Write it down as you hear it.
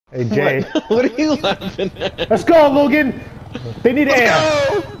Hey, Jay. What are you laughing at? Let's go, Logan! They need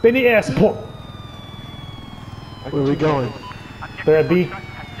air! They need air support! Where are we going? They're at B.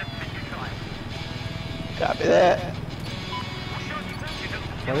 Copy that.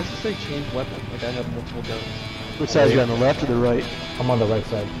 Why does it say change weapon? Like I have multiple guns. Which side is you on the left or the right? I'm on the right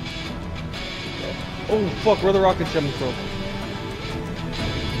side. Oh fuck, where the rockets coming from?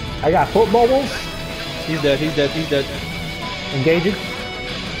 I got foot mobiles. He's dead, he's dead, he's dead. Engaging.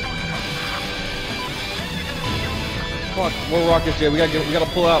 Fuck, more rockets, Jay. We gotta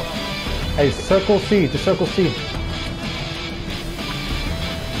pull out. Hey, circle C, to circle C.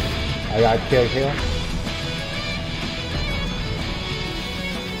 I got killed here.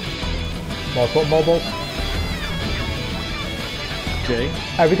 More foot mobiles. Jay?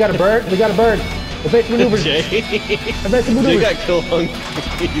 Hey, we got a bird, we got a bird. Evasive maneuvers. Jay? Evasive maneuvers. You got kill hungry.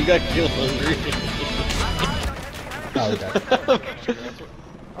 You got kill hungry. Oh, okay.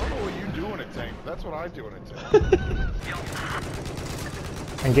 I don't know what you do in a tank, but that's what I do in a tank.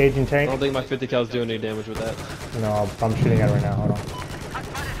 Engaging I tank. don't think my 50 cal's doing any damage with that. No, I'm shooting at it right now. Hold on.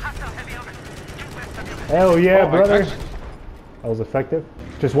 Hell yeah, brother. That was effective.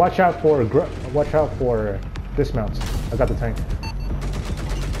 Just watch out for dismounts. I got the tank.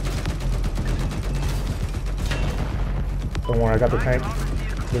 Don't worry, I got the tank.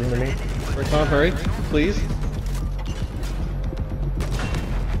 Give him to me. Tom, hurry, please.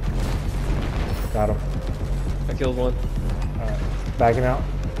 Got him. I killed one. Alright. Backing out.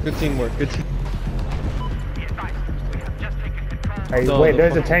 Good teamwork. Good team. Hey, No, wait, the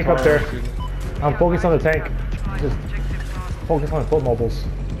there's a fucking tank up car there. shooting. I'm focused on the tank. Just focus on the foot mobiles.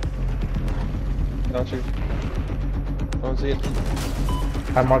 Got you. I don't see it.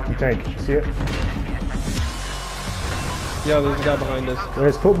 I marked the tank. See it? Yeah, there's a guy behind us.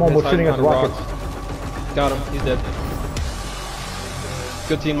 There's foot mobiles He's shooting at the hiding rockets. behind rocks. Got him. He's dead.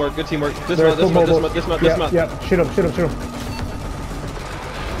 Good teamwork. Good teamwork. There's foot mobiles. Dismount. Yeah, shoot him.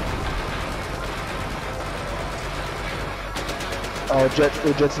 Oh,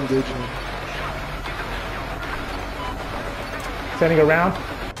 Jet's engaging me. Sending around.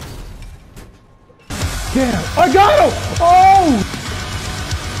 Damn! I got him! Oh!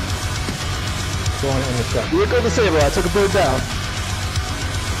 Going in the shot. You go the saber. I took a bird down.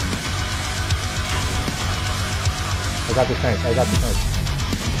 I got the tank.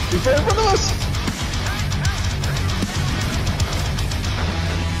 He's right in front of us.